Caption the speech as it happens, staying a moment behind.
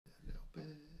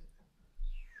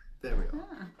There we are.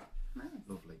 Ah, nice.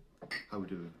 Lovely. How are we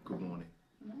doing? Good morning.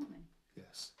 Morning.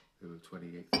 Yes. It was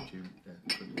 28th of June. Yeah,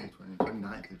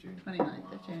 29th of June.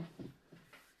 29th of June.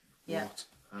 Yeah. What?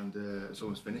 And it's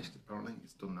almost finished, apparently.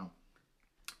 It's done now.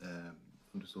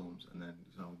 Thunderstorms, and then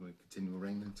it's now going to continue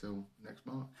rain until next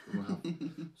March. We'll have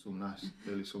some nice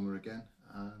early summer again.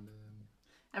 And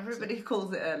Everybody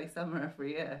calls it early summer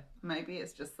every year. Maybe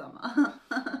it's just summer.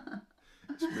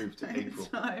 it's moved to April.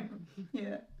 Time.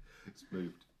 Yeah. It's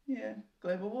moved. Yeah.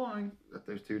 Global warming.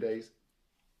 Those 2 days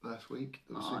last week,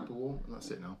 it was super warm, and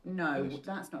that's it now. No, Finished.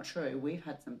 that's not true. We've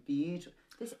had some beautiful...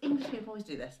 This English people always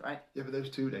do this, right? Yeah, but those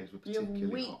 2 days were You have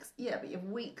particularly hot. weeks, yeah, but you have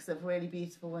weeks of really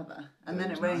beautiful weather, and Yeah,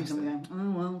 then it it was rains, nice and we go,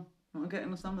 oh well, we're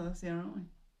getting the summer this year, aren't we?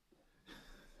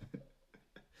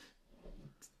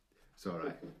 It's all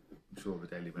right. I'm sure the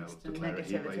Daily Mail Just will a declare a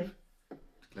heat negativity. wave.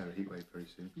 Declare a heat wave very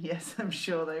soon. Yes, I'm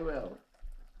sure they will.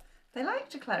 They like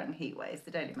declaring heat waves,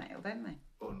 the Daily Mail, don't they?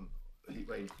 On heat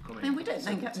wave coming. And we don't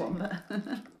then get 17, one,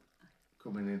 but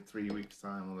coming in 3 weeks'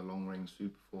 time on the long range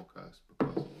super forecast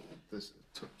because there's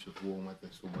a touch of warm weather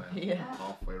somewhere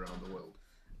halfway around the world.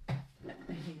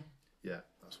 Yeah,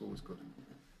 that's always good.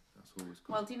 That's always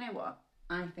good. Well, do you know what?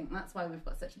 I think that's why we've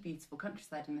got such a beautiful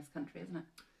countryside in this country, isn't it?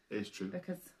 It is true.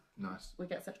 Because Nice. we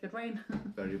get such good rain.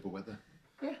 Variable weather.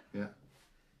 Yeah. Yeah,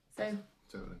 So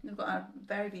totally. we've got a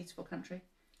very beautiful country.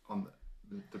 On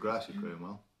the grass is growing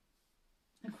well.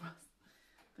 The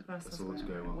grass That's was all that's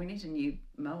growing. going on. We need a new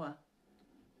mower.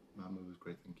 My move was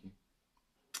great, thank you.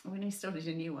 Still need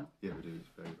a new one. Yeah, we do. It's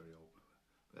very, very old.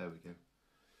 But there we go.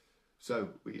 So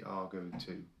we are going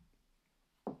to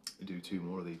do 2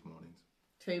 more of these mornings.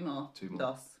 2 more. 2 more.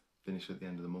 Dos. Finish at the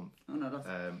end of the month. Oh, no, dos.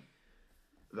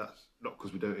 That's not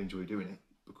because we don't enjoy doing it,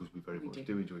 because we very We much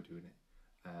do enjoy doing it,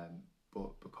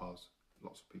 but because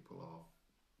lots of people are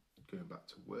going back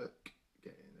to work,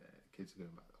 getting their kids are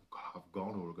going back, have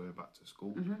gone or are going back to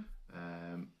school,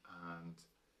 and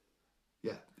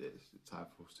yeah, it's time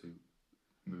for us to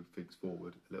move things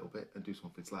forward a little bit and do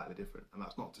something slightly different. And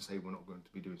that's not to say we're not going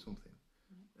to be doing something.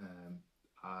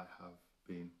 I have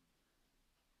been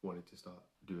wanting to start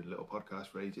doing a little podcast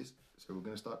for ages, so we're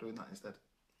going to start doing that instead.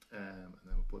 And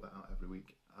then we'll put that out every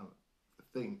week. I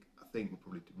think we'll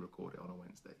probably record it on a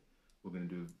Wednesday. We're going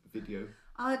to do a video.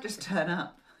 I'll just turn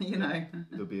up, you know.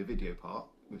 There'll be a video part,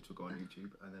 which will go on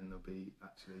YouTube, and then there'll be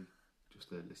actually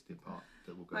just a listed part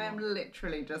that will go I am on.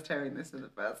 literally just hearing this for the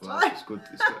first Well, time. it's good.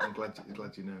 It's good. I'm glad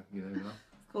you know. You know now.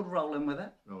 It's called Rolling With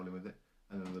It. Rolling with it.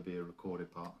 And then there'll be a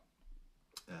recorded part.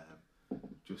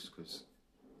 Just because,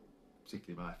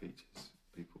 particularly my features,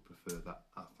 people prefer that.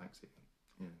 Thanks, Ian.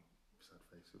 You know, sad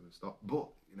face at the stop. But,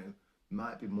 you know,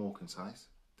 might be more concise.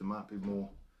 There might be more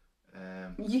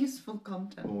Useful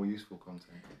content. more useful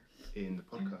content in the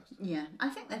podcast. Yeah, I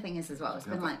think the thing is as well, it's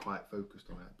We have been that like quite focused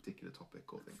on a particular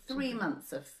topic or thing. 3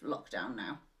 months of lockdown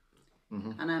now.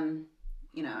 And,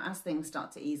 you know, as things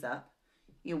start to ease up,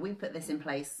 you know, we put this in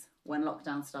place when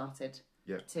lockdown started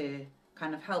to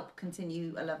kind of help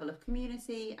continue a level of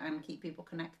community and keep people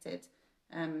connected.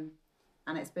 And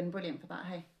it's been brilliant for that,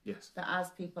 hey? Yes. That as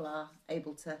people are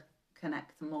able to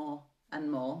connect more and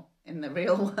more in the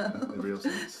real world. The real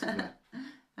sense. Yeah.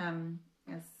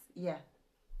 Yeah.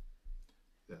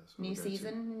 Yeah, that's what New we're going to.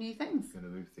 season, new things. Going to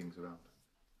move things around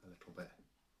a little bit.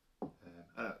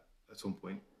 At some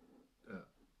point,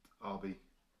 I'll be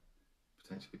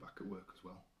potentially back at work as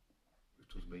well, which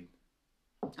does mean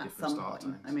At different some start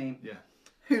point. times. I mean, Yeah,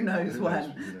 who knows Who when?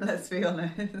 knows, you know. Let's be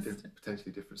honest.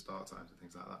 potentially different start times and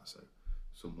things like that. So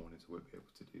some mornings I won't be able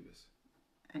to do this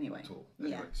Anyway, at all. yeah.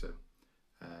 Anyway, so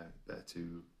better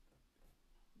to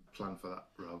plan for that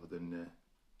rather than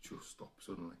just stop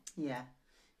suddenly. Yeah.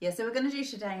 So we're going to do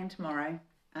today and tomorrow,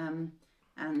 and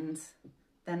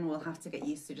then we'll have to get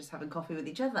used to just having coffee with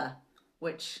each other,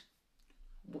 which,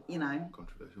 you know,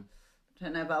 Controversial.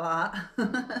 don't know about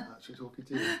that. Actually talking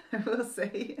to you We'll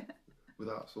see.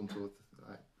 without some sort of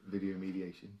like video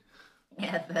mediation.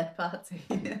 Yeah, third party.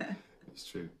 It's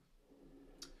true.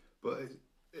 But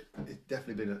it's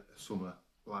definitely been a summer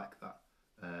like that.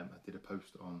 I did a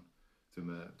post on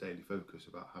from Daily Focus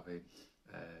about having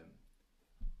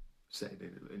setting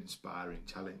an inspiring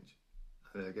challenge.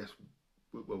 And I guess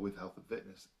with health and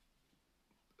fitness,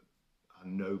 I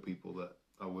know people that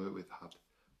I work with had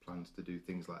plans to do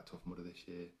things like Tough Mudder this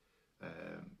year.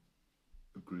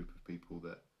 A group of people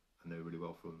that I know really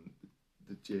well from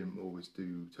the gym always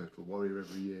do Total Warrior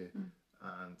every year.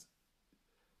 And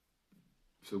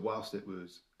so whilst it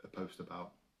was a post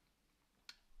about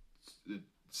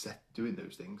doing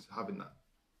those things, having that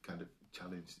kind of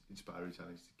challenge, inspiring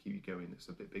challenge to keep you going, that's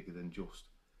a bit bigger than just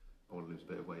I want to lose a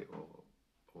bit of weight or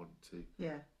I want to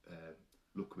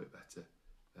look a bit better.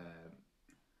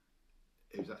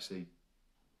 it was actually,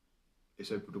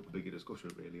 it's opened up a bigger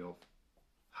discussion really of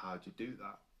how do you do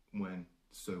that when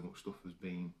so much stuff has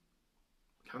been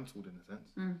cancelled in a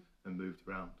sense and moved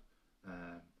around.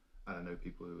 And I know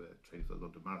people who are training for the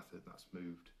London Marathon, that's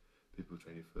moved. People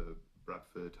training for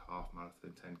Bradford Half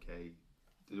Marathon, 10k,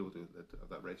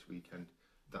 that race weekend,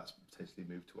 that's potentially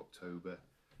moved to October.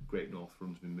 Great North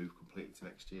Run's been moved completely to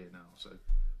next year now. So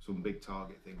some big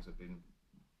target things have been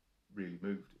really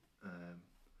moved.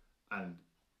 And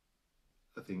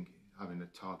I think having a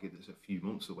target that's a few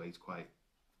months away is quite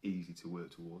easy to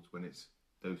work towards. When it's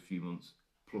those few months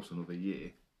plus another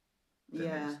year,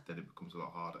 then it becomes a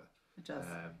lot harder. It does.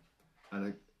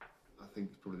 And I think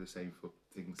it's probably the same for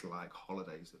things like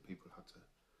holidays that people have had to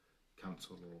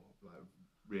cancel or like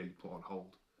really put on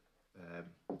hold.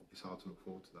 It's hard to look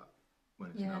forward to that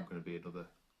when it's now going to be another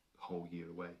whole year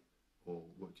away, or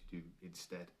what do you do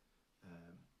instead?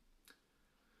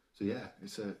 So yeah,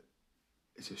 it's a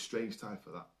strange time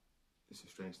for that. It's a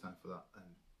strange time for that,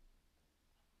 and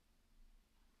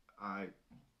I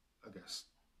guess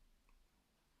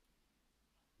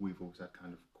we've always had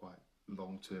kind of quite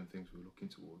long-term things we're looking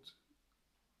towards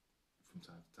from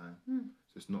time to time.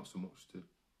 So it's not so much to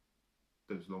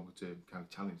those longer-term kind of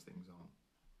challenge things aren't.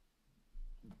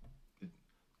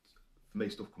 For me,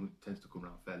 stuff tends to come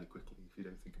around fairly quickly if you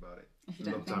don't think about it. If you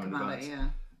don't think about it,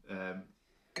 yeah.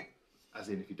 As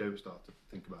in, if you don't start to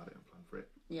think about it and plan for it,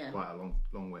 Yeah. quite a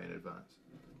long way in advance.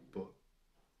 But at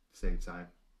the same time,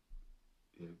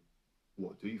 you know,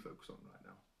 what do you focus on right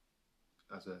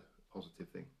now as a positive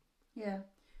thing? Yeah.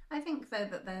 I think though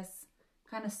that there's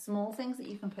kind of small things that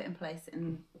you can put in place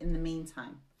in the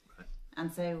meantime. Right.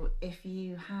 And so if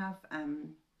you have,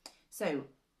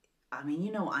 I mean,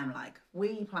 you know what I'm like.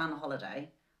 We plan a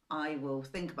holiday. I will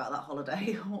think about that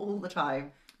holiday all the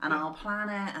time, and I'll plan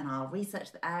it and I'll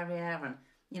research the area, and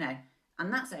you know,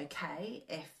 and that's okay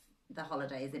if the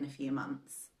holiday is in a few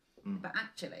months. But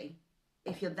actually,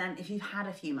 if you've had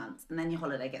a few months and then your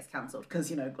holiday gets cancelled because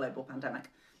global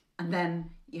pandemic, and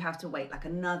then you have to wait like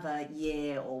another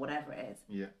year or whatever it is.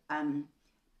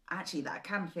 Actually, that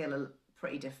can feel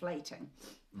pretty deflating.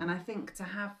 And I think to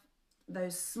have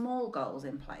those small goals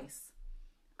in place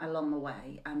along the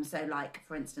way. So like,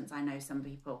 for instance, I know some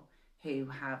people who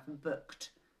have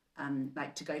booked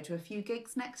like to go to a few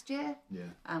gigs next year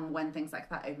when things like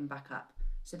that open back up.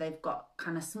 So they've got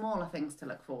kind of smaller things to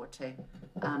look forward to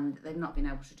that they've not been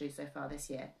able to do so far this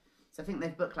year. So I think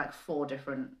they've booked like four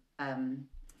different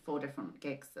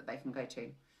gigs that they can go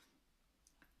to.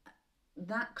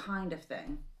 That kind of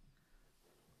thing,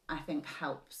 I think,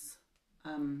 helps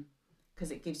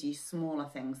because it gives you smaller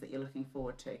things that you're looking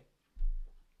forward to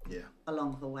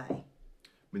along the way. I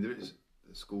mean, there is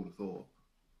a school of thought,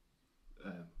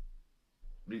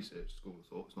 research school of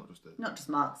thought. It's not just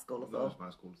Mark's school of thought. Not just my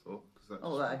school of thought.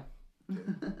 Although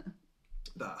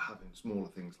that having smaller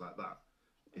things like that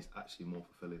is actually more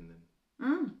fulfilling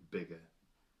than bigger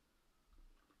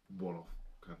one-off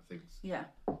kind of things. Yeah.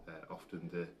 Often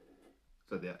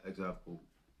the example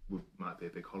might be a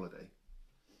big holiday,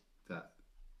 that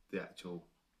the actual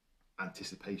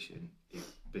anticipation is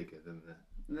bigger than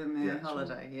the actual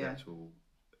holiday. The actual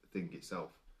thing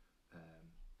itself.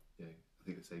 I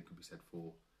think the same could be said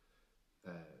for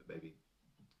maybe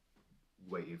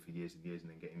waiting for years and years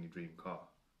and then getting your dream car.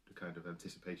 The kind of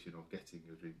anticipation of getting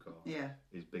your dream car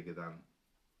is bigger than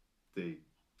the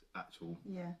actual.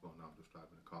 Well, now I'm just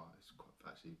driving a car.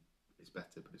 It's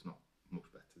better, but it's not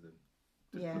much better than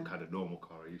the kind of normal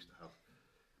car I used to have.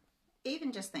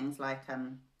 Even just things like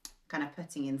kind of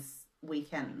putting in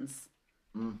weekends.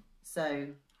 So,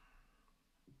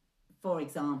 for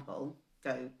example,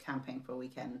 go camping for a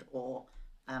weekend, or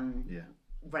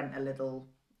rent a little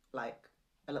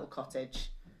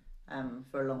cottage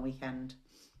for a long weekend,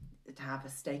 to have a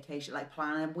staycation, like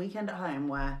plan a weekend at home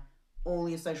where all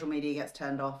your social media gets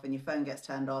turned off and your phone gets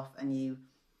turned off, and you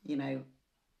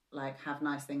like have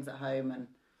nice things at home and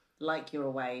like you're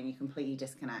away and you completely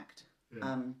disconnect.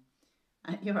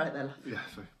 You're right there, love. Yeah,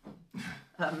 sorry.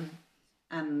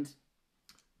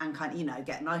 And kind of,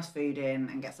 get nice food in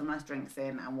and get some nice drinks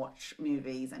in and watch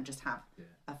movies and just have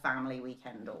a family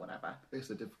weekend or whatever. I guess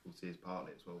the difficulty is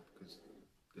partly as well because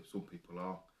some people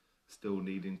are still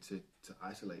needing to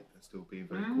isolate and still being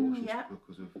very cautious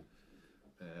because of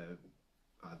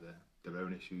either their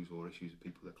own issues or issues of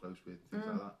people they're close with, things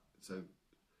like that. So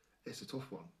it's a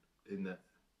tough one in that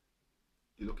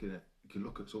you can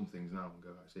look at some things now and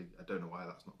go, actually, I don't know why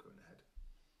that's not going ahead.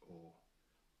 Or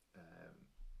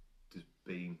there's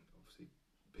been obviously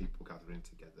people gathering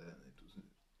together and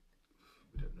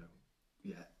we don't know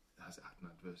yet, has it had an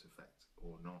adverse effect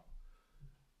or not?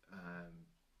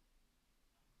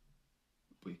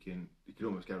 can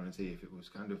almost guarantee if it was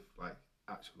kind of like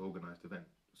actual organised event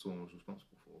someone was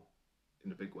responsible for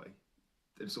in a big way,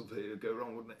 then something would go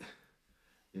wrong, wouldn't it?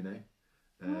 You know.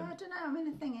 Well, I don't know. I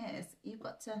mean, the thing is, you've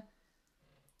got to.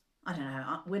 I don't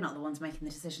know. We're not the ones making the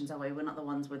decisions, are we? We're not the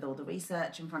ones with all the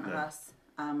research in front of us.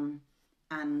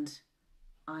 And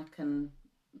I can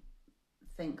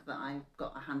think that I've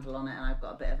got a handle on it and I've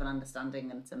got a bit of an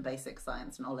understanding and some basic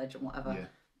science knowledge and whatever. Yeah.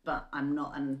 But I'm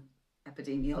not an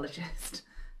epidemiologist,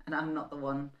 and I'm not the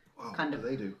one. Wow, kind what of. do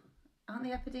they do? Aren't the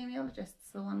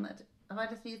epidemiologists the one that? Have I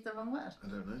just used the wrong word? I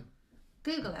don't know.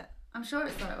 Google it. I'm sure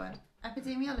it's the right word.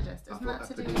 Epidemiologist. Isn't that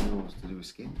to do with? Epidemiologist to do with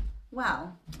skin.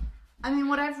 Well, I mean,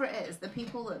 whatever it is, the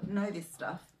people that know this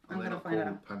stuff, I'm going to find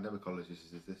out.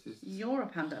 Pandemicologists, is this? You're a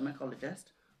pandemicologist.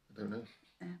 I don't know.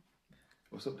 Yeah.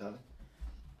 What's up, darling?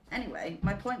 Anyway,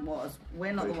 my point was,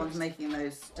 we're not the ones making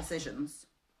those decisions.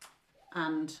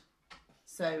 And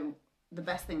so the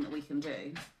best thing that we can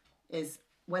do is,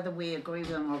 whether we agree with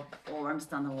them or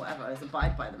understand them or whatever, is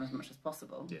abide by them as much as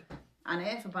possible. Yeah. And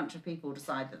if a bunch of people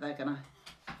decide that they're going to,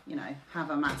 have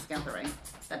a mass gathering,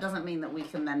 that doesn't mean that we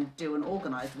can then do an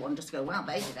organised one just to go, well,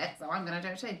 they did it, so I'm going to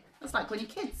do it too. That's like when your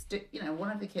kids do,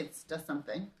 one of the kids does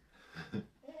something,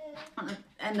 and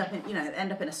end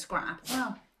up in a scrap.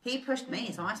 Well, he pushed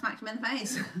me, so I smacked him in the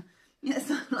face. It's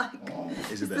like,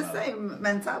 it's the same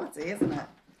mentality, isn't it?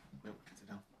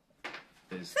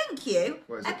 Thank you.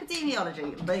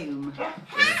 Epidemiology. Boom.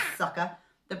 Sucker.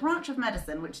 The branch of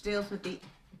medicine which deals with the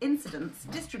incidence,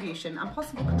 distribution and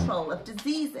possible control of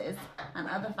diseases and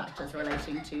other factors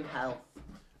relating to health.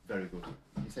 Very good.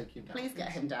 You take him down. Please get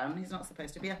him down. He's not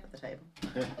supposed to be up at the table.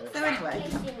 So anyway,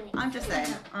 I'm just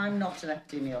saying, I'm not an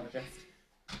epidemiologist.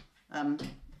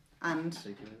 And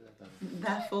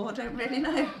therefore don't really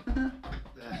know.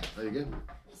 There you go.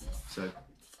 So,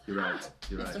 you're right.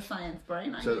 Just a science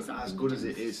brain. So as good as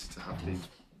it is to have these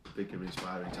bigger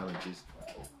inspiring challenges,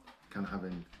 kind of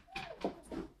having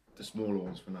the smaller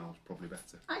ones for now is probably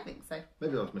better. I think so.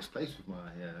 Maybe I was misplaced with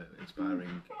my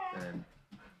inspiring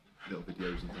little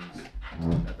videos and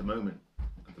things at the moment.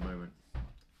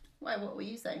 Why, what were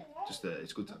you saying? Just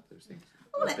it's good to have those things.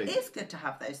 Well, it is good to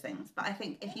have those things, but I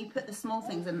think if you put the small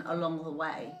things in along the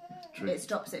way, it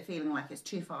stops it feeling like it's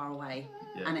too far away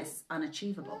and it's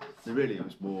unachievable. Really, it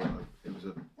was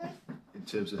in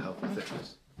terms of health and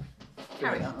fitness.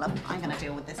 Carry on, love. I'm going to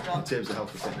deal with this job. In terms of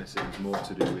health and fitness, it was more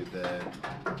to do with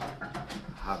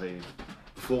having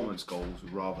performance goals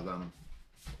rather than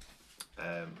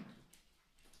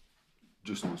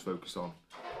just always focus on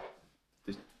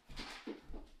the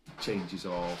changes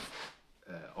of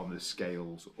on the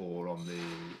scales or on the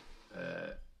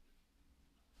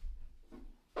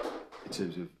in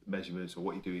terms of measurements or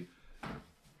what you're doing,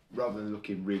 rather than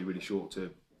looking really, really short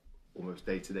term, almost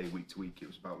day to day, week to week. It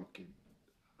was about looking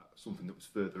at something that was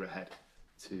further ahead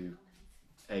to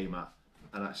aim at,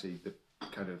 and actually the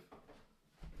kind of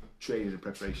training and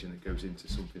preparation that goes into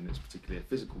something that's particularly a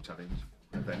physical challenge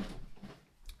event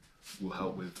will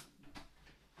help with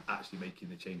actually making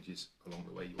the changes along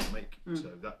the way you want to make. So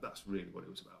that's really what it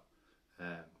was about.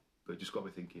 But just got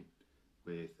me thinking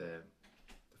with the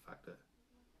fact that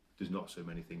there's not so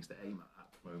many things to aim at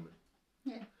the moment.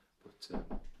 Yeah. But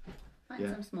find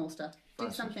some small stuff.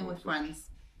 Do something with friends.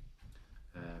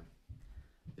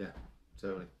 Yeah,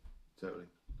 totally.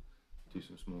 Do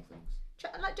some small things.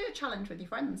 Do a challenge with your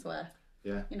friends where,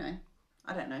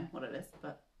 I don't know what it is,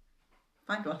 but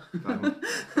find one.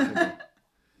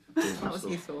 That was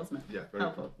useful, wasn't it? Yeah, very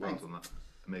helpful. Well done that.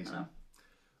 Amazing.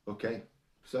 Okay,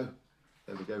 so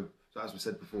there we go. So as we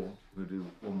said before, we'll do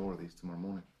one more of these tomorrow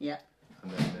morning. Yeah.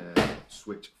 And then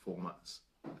switch formats.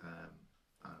 And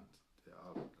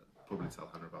I'll probably tell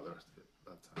Hannah about the rest of it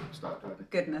by the time we start doing it.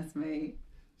 Goodness me.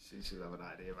 She should have an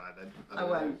idea by then. I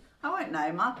won't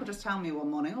know. Mark will just tell me one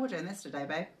morning, we're doing this today,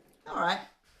 babe. All right.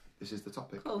 This is the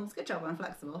topic. Cool. It's a good job I'm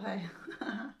flexible, hey?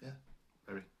 Yeah,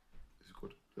 very. This is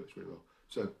good. Works really well.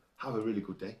 So have a really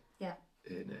good day. Yeah.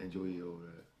 Enjoy your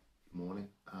morning.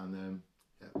 And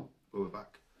we'll be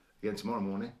back again tomorrow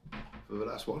morning for the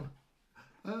last one.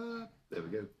 There we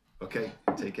go. Okay,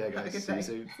 take care, guys. Have a good See day. you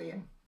soon. See you.